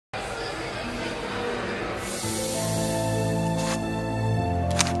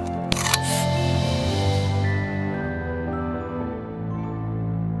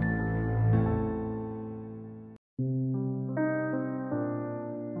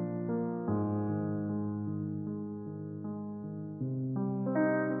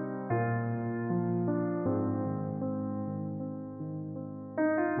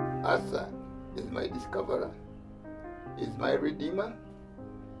Arthur is my discoverer, is my redeemer,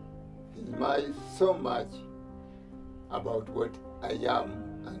 is my so much about what I am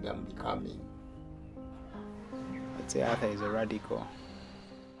and am becoming. I'd say Arthur is a radical.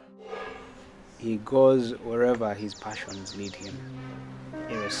 He goes wherever his passions lead him,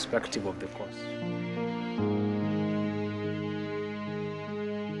 irrespective of the cost.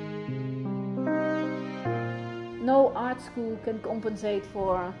 No art school can compensate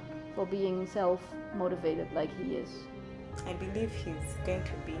for being self-motivated like he is. I believe he's going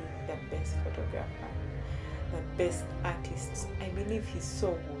to be the best photographer, the best artist. I believe he's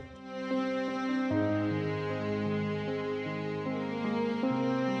so good.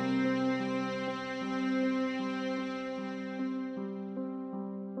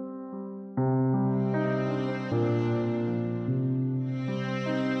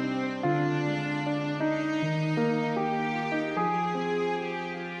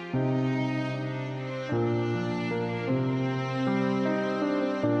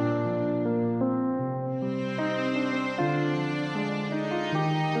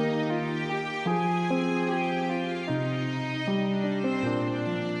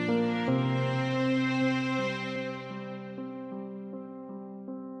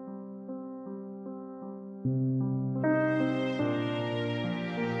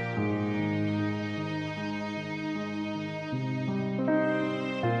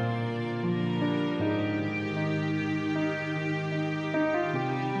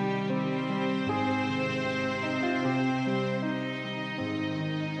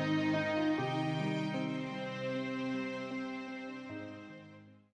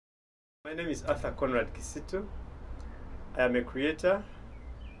 My name is Arthur Conrad Kisitu. I am a creator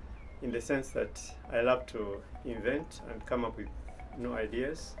in the sense that I love to invent and come up with new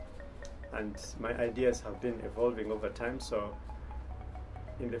ideas, and my ideas have been evolving over time. So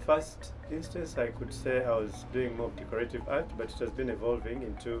in the first instance I could say I was doing more decorative art, but it has been evolving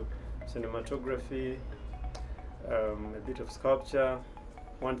into cinematography, a bit of sculpture,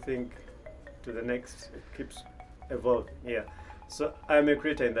 one thing to the next. It keeps evolving, yeah. So I'm a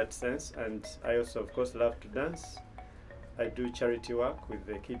creator in that sense, and I also of course love to dance. I do charity work with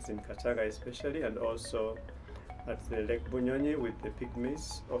the kids in Katanga especially, and also at the Lake Bunyonyi with the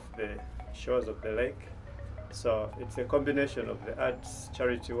pygmies of the shores of the lake. So it's a combination of the arts,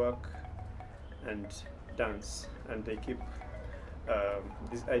 charity work, and dance, and they keep,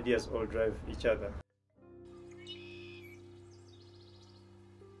 these ideas all drive each other.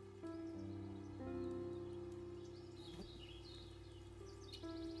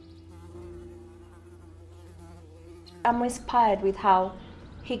 I'm inspired with how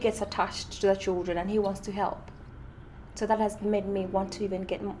he gets attached to the children and he wants to help. So that has made me want to even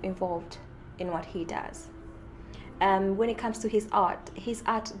get involved in what he does. When it comes to his art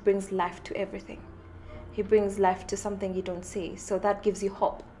brings life to everything. He brings life to something you don't see. So that gives you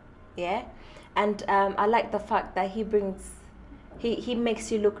hope, yeah? And I like the fact that he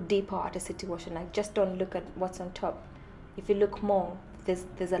makes you look deeper at a situation. Like, just don't look at what's on top. If you look more,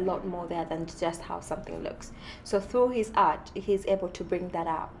 there's a lot more there than just how something looks. So through his art, he's able to bring that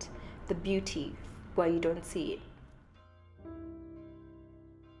out, the beauty where you don't see it.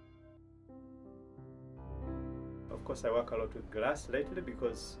 Of course, I work a lot with glass lately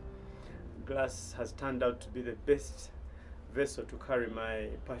because glass has turned out to be the best vessel to carry my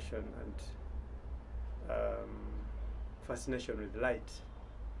passion and fascination with light.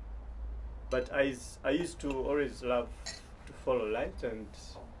 But I used to always love to follow light, and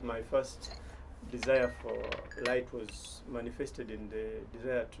my first desire for light was manifested in the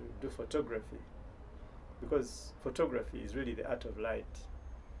desire to do photography, because photography is really the art of light,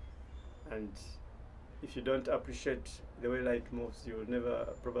 and if you don't appreciate the way light moves, you will never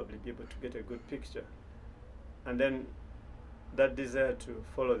probably be able to get a good picture. And then that desire to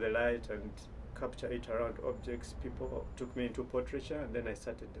follow the light and capture it around objects, people took me into portraiture, and then I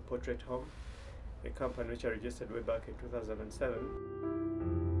started the Portrait Home, a company which I registered way back in 2007.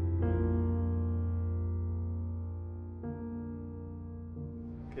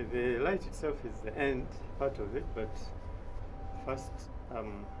 Okay, the light itself is the end part of it, but first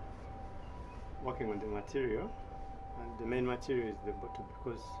I'm working on the material, and the main material is the bottle,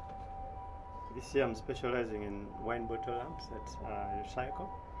 because this year I'm specializing in wine bottle lamps that are recycled.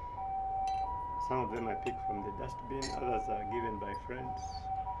 Some of them I pick from the dustbin, others are given by friends.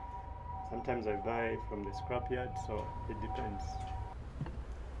 Sometimes I buy from the scrapyard, so it depends.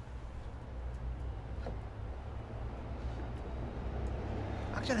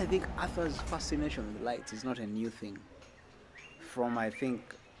 Actually, I think Arthur's fascination with light is not a new thing. From, I think,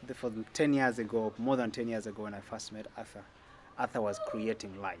 for 10 years ago, more than 10 years ago when I first met Arthur, Arthur was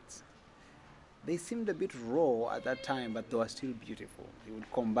creating lights. They seemed a bit raw at that time, but they were still beautiful. He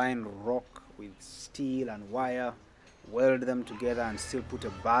would combine rock with steel and wire, weld them together and still put a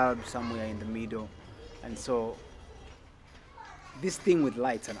bulb somewhere in the middle. And so this thing with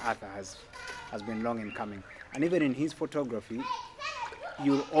lights and Arthur has been long in coming. And even in his photography,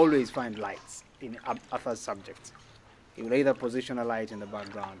 you'll always find lights in Arthur's subjects. He will either position a light in the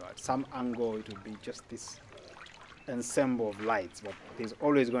background or at some angle it will be just this ensemble of lights, but there's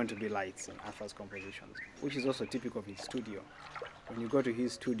always going to be lights in Arthur's compositions, which is also typical of his studio. When you go to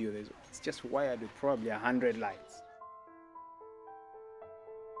his studio, it's just wired with probably 100 lights.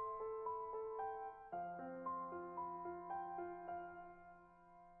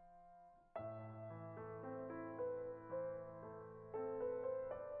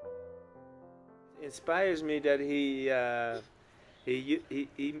 Inspires me that he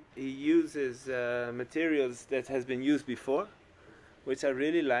uses materials that has been used before, which I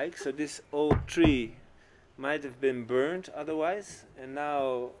really like. So this old tree might have been burnt otherwise, and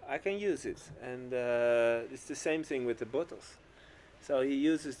now I can use it. And it's the same thing with the bottles. So he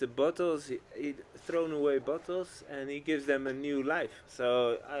uses the bottles, he thrown away bottles, and he gives them a new life.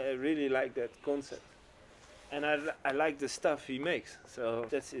 So I really like that concept, and I like the stuff he makes. So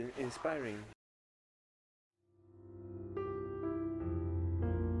that's inspiring.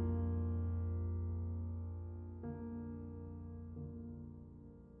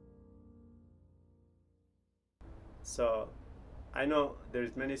 So I know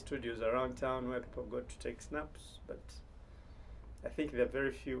there's many studios around town where people go to take snaps, but I think there are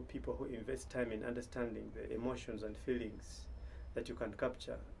very few people who invest time in understanding the emotions and feelings that you can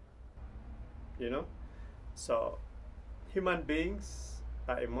capture, you know? So human beings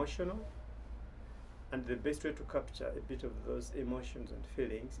are emotional, and the best way to capture a bit of those emotions and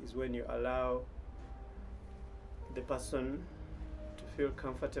feelings is when you allow the person to feel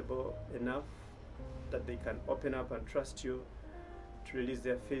comfortable enough that they can open up and trust you to release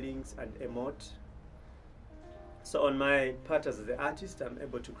their feelings and emote. So on my part as the artist, I'm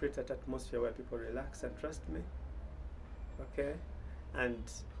able to create that atmosphere where people relax and trust me. Okay? And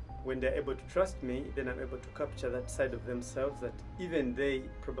when they're able to trust me, then I'm able to capture that side of themselves that even they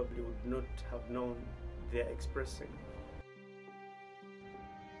probably would not have known they're expressing.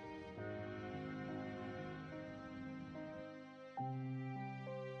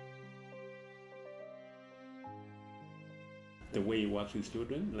 The way he works with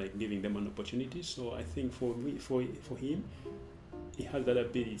children, like giving them an opportunity. So I think for him, he has that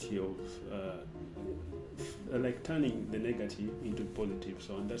ability of like turning the negative into positive.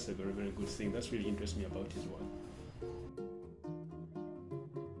 So, and that's a very, very good thing. That's really interests me about his work.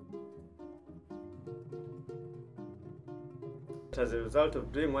 As a result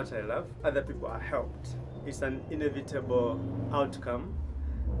of doing what I love, other people are helped. It's an inevitable outcome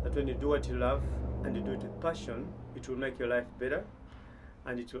that when you do what you love and you do it with passion, it will make your life better,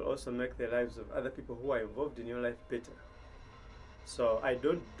 and it will also make the lives of other people who are involved in your life better. So I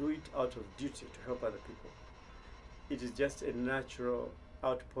don't do it out of duty to help other people. It is just a natural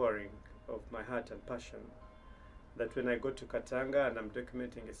outpouring of my heart and passion that when I go to Katanga and I'm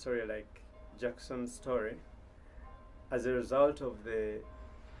documenting a story like Jackson's story, as a result of the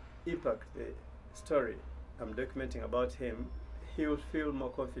impact the story I'm documenting about him, he will feel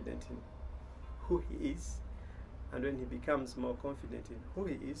more confident in who he is. And when he becomes more confident in who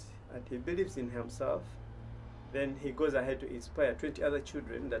he is and he believes in himself, then he goes ahead to inspire 20 other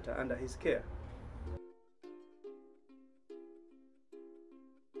children that are under his care.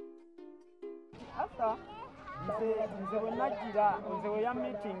 nze bwe najjira nze we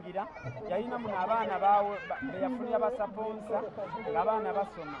yamitingira yalina muno abaana baawe be yafunira basaponsa ng'abaana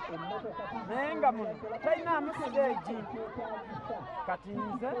basoma naye nga muno talinaamu siteegi kati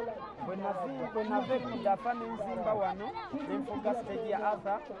nze bwe nava ekuddafa ne nzimba wano ne nfuga siteegi ya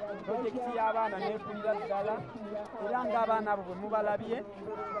Arthur pulojekiti y'abaana neekulira ddala era ng'abaana abo bwe mubalabye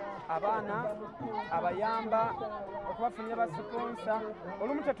abaana abayamba okubafunira basaponsa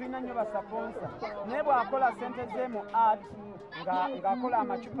olumu tetulina nnyo basaponsa naye bw'akola sente ze mu art ng'akola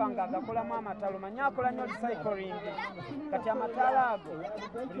amacupa ng'agakolamu amatalo manye akola nnyo recycling kati amataala ago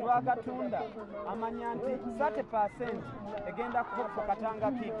buli lwagatunda amanya nti 30% egenda ku Hope for Katanga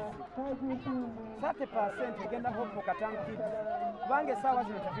Kids 30% egenda ku Hope for Katanga Kids kubanga essaawa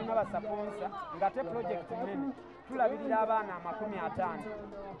zino tetulina basaponsa ng'ate pulojekiti nnene tulabirira abaana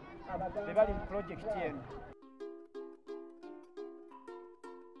 50 be bali mu pulojekiti eno.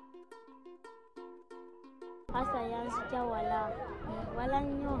 Arthur yanzija wala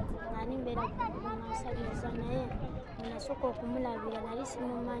nnyo nga nimbeera kumasaliriza naye nasooka okumulabira nali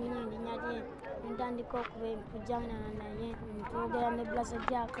simumanyi erinnya lye ntandika okujjana naye ntwogera ne blaza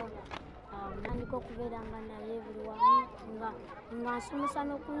jaako ntandika okubeera nga naye buli wamu nga nsomesa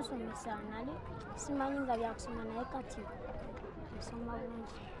n'okunsomesa nali simanyi nga byakusoma naye kati nsoma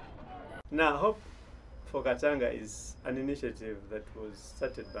bulungi. Now, Hope for Katanga is an initiative that was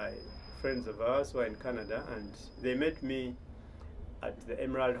started by friends of ours who are in Canada, and they met me at the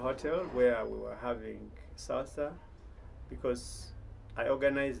Emerald Hotel where we were having salsa, because I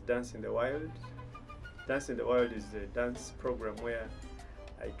organized Dance in the Wild. Dance in the Wild is a dance program where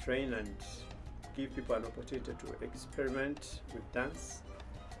I train and give people an opportunity to experiment with dance.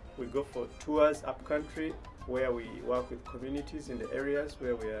 We go for tours up country where we work with communities in the areas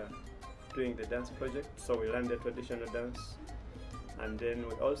where we are doing the dance project, so we learn the traditional dance, and then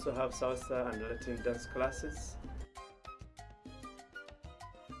we also have salsa and Latin dance classes.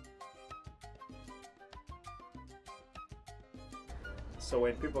 So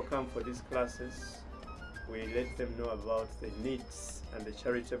when people come for these classes, we let them know about the needs and the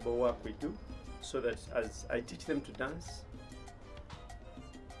charitable work we do, so that as I teach them to dance,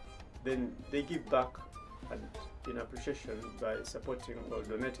 then they give back and in appreciation by supporting or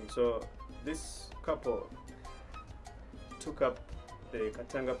donating. So this couple took up the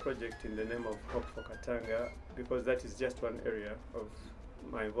Katanga project in the name of Hope for Katanga, because that is just one area of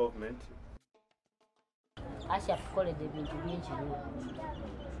my involvement. Asha tukoledde ebintu bingi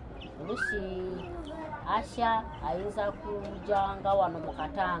oluusi Asha ayinza kujanga wano mu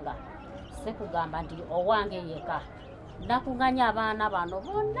Katanga se kugamba nti owange yeka nakunganya abaana bano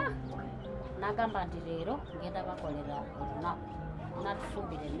bonna nagamba nti leero ngenda bakolera olunaku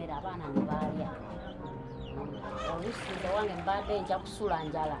natufumbira emmere abaana ne baalya oluusi owange mbadde nja kusula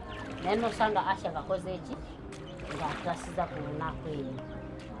njala naye nosanga Asha gakoze eki ng'atasiza ku lunaku eyo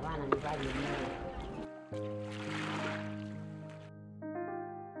abaana ne balya emmere.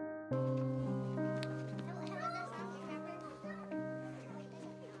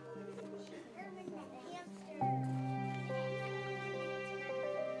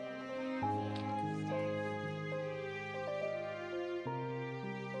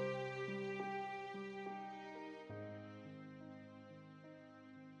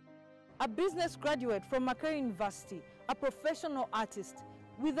 A business graduate from Makerere University, a professional artist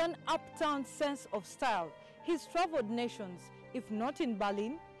with an uptown sense of style. He's traveled nations. If not in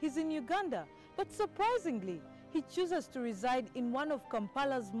Berlin, he's in Uganda. But surprisingly, he chooses to reside in one of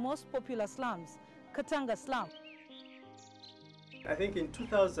Kampala's most popular slums, Katanga slum. I think in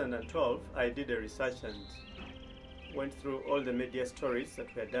 2012, I did a research and went through all the media stories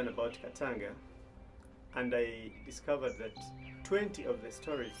that were done about Katanga, and I discovered that 20 of the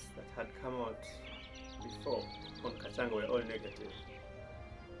stories that had come out before on Katanga were all negative.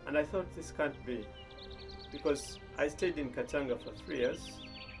 And I thought this can't be, because I stayed in Katanga for 3 years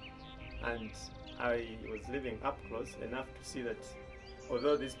and I was living up close enough to see that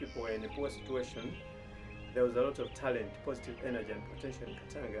although these people were in a poor situation, there was a lot of talent, positive energy and potential in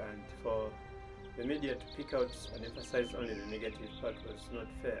Katanga, and for the media to pick out and emphasize only the negative part was not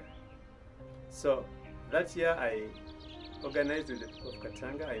fair. So that year I organized with the people of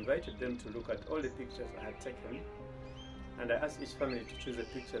Katanga. I invited them to look at all the pictures I had taken, and I asked each family to choose a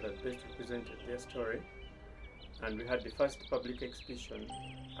picture that best represented their story. And we had the first public exhibition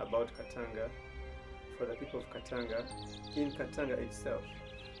about Katanga for the people of Katanga in Katanga itself.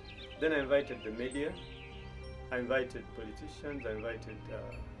 Then I invited the media, I invited politicians, I invited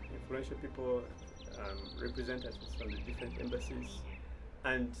influential people, representatives from the different embassies,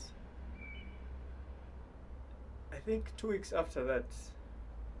 and I think 2 weeks after that,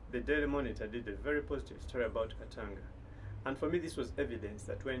 the Daily Monitor did a very positive story about Katanga. And for me, this was evidence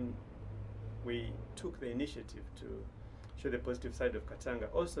that when we took the initiative to show the positive side of Katanga,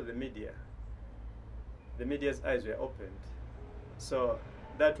 also the media's eyes were opened. So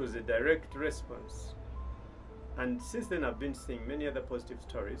that was a direct response. And since then, I've been seeing many other positive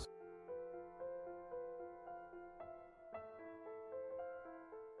stories.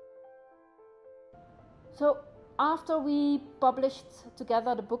 So after we published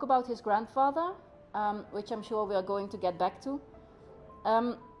together the book about his grandfather, which I'm sure we are going to get back to,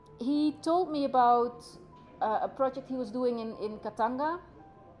 he told me about a project he was doing in Katanga,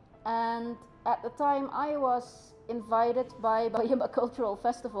 and at the time I was invited by Bayamba Cultural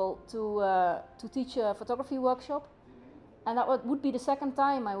Festival to teach a photography workshop, and that would be the second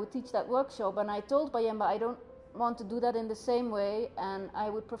time I would teach that workshop. And I told Bayamba I don't want to do that in the same way, and I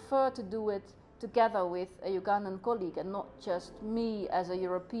would prefer to do it together with a Ugandan colleague and not just me as a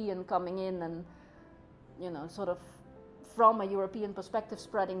European coming in and, you know, sort of from a European perspective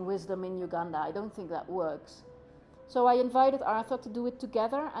spreading wisdom in Uganda. I don't think that works. So I invited Arthur to do it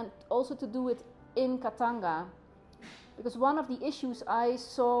together and also to do it in Katanga. Because one of the issues I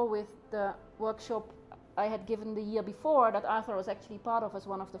saw with the workshop I had given the year before, that Arthur was actually part of as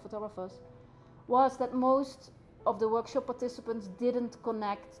one of the photographers, was that most of the workshop participants didn't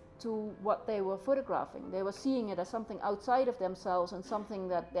connect to what they were photographing. They were seeing it as something outside of themselves and something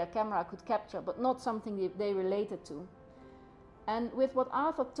that their camera could capture, but not something they related to. And with what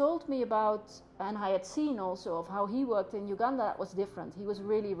Arthur told me about, and I had seen also of how he worked in Uganda, that was different. He was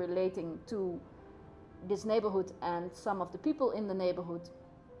really relating to this neighborhood and some of the people in the neighborhood.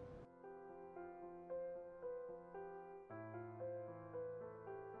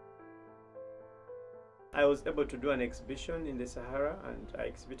 I was able to do an exhibition in the Sahara, and I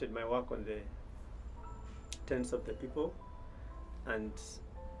exhibited my work on the tents of the people. And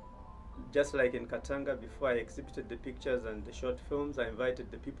just like in Katanga, before I exhibited the pictures and the short films, I invited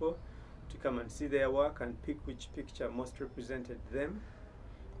the people to come and see their work and pick which picture most represented them,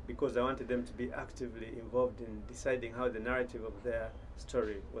 because I wanted them to be actively involved in deciding how the narrative of their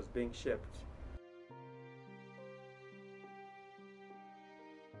story was being shaped.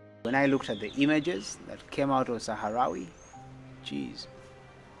 When I looked at the images that came out of Sahrawi, geez,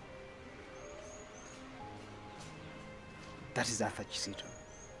 that is Arthur Chisito.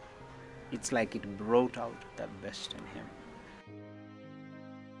 It's like it brought out the best in him.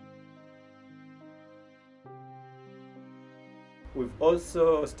 We've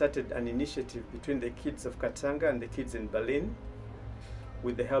also started an initiative between the kids of Katanga and the kids in Berlin,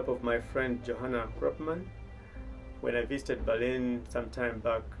 with the help of my friend Johanna Kropman. When I visited Berlin sometime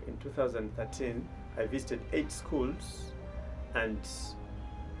back in 2013, I visited 8 schools, and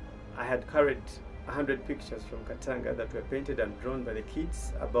I had carried 100 pictures from Katanga that were painted and drawn by the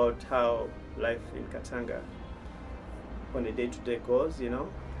kids about how life in Katanga on a day-to-day goes, you know.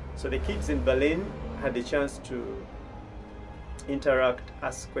 So the kids in Berlin had the chance to interact,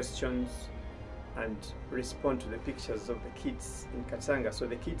 ask questions, and respond to the pictures of the kids in Katanga. So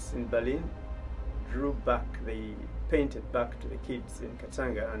the kids in Berlin drew back, they painted back to the kids in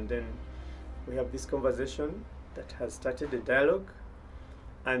Katanga, and then we have this conversation that has started a dialogue,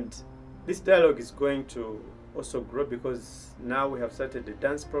 and this dialogue is going to also grow, because now we have started a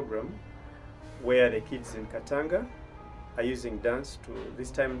dance program where the kids in Katanga are using dance to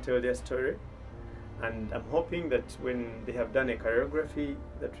this time tell their story. And I'm hoping that when they have done a choreography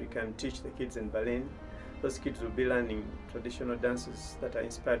that we can teach the kids in Berlin, those kids will be learning traditional dances that are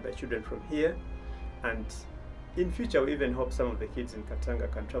inspired by children from here. And in future, we even hope some of the kids in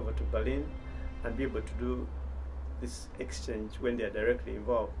Katanga can travel to Berlin and be able to do this exchange when they are directly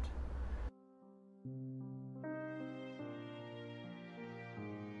involved.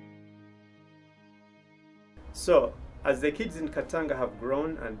 So, as the kids in Katanga have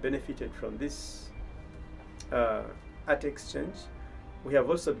grown and benefited from this art exchange, we have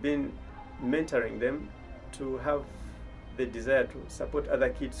also been mentoring them to have the desire to support other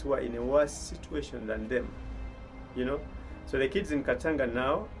kids who are in a worse situation than them, you know. So the kids in Katanga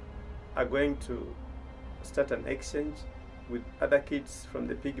now are going to start an exchange with other kids from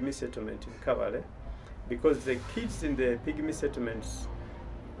the pygmy settlement in Kampala, because the kids in the pygmy settlements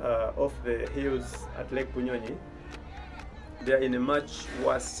off the hills at Lake Bunyonyi, they are in a much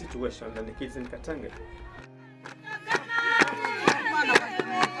worse situation than the kids in Katanga.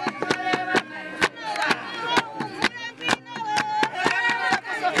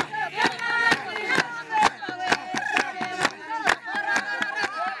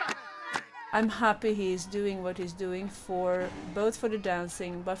 I'm happy he is doing what he's doing, for both for the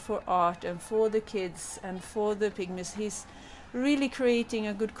dancing, but for art and for the kids and for the pygmies. He's really creating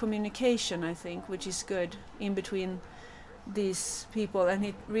a good communication, I think, which is good in between these people, and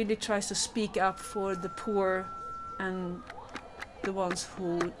he really tries to speak up for the poor and the ones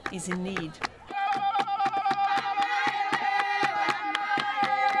who is in need.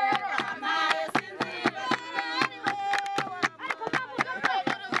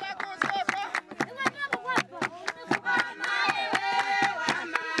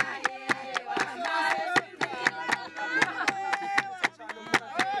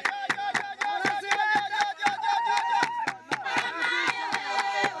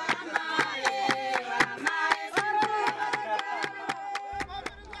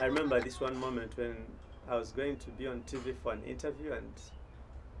 I remember this one moment when I was going to be on TV for an interview, and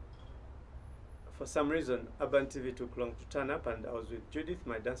for some reason Urban TV took long to turn up, and I was with Judith,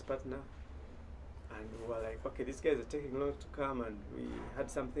 my dance partner, and we were like, okay, these guys are taking long to come, and we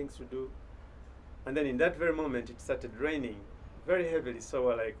had some things to do. And then in that very moment it started raining very heavily, so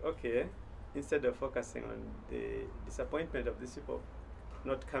we're like, okay, instead of focusing on the disappointment of these people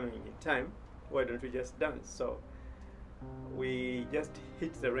not coming in time, why don't we just dance? So we just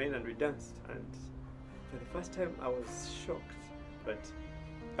hit the rain and we danced. And for the first time, I was shocked, but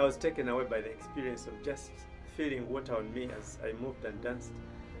I was taken away by the experience of just feeling water on me as I moved and danced.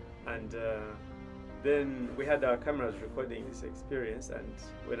 And then we had our cameras recording this experience, and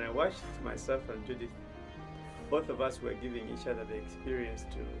when I watched myself and Judith, both of us were giving each other the experience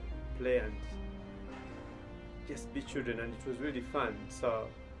to play and just be children, and it was really fun. So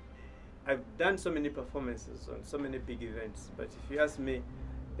I've done so many performances on so many big events, but if you ask me,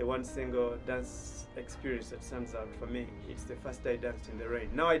 the one single dance experience that stands out for me, it's the first day I danced in the rain.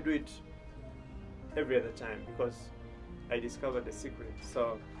 Now I do it every other time because I discovered the secret.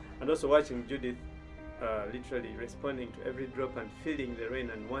 So, and also watching Judith literally responding to every drop and feeling the rain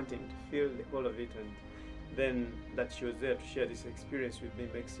and wanting to feel all of it, and then that she was there to share this experience with me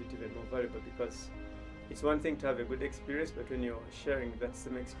makes it even more valuable, because it's one thing to have a good experience, but when you're sharing that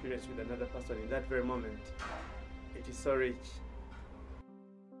same experience with another person in that very moment, it is so rich.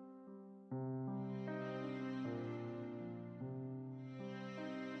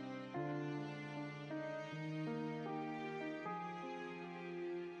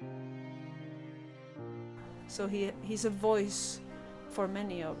 So he's a voice for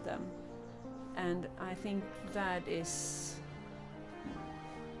many of them, and I think that it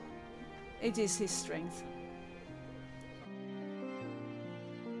is his strength.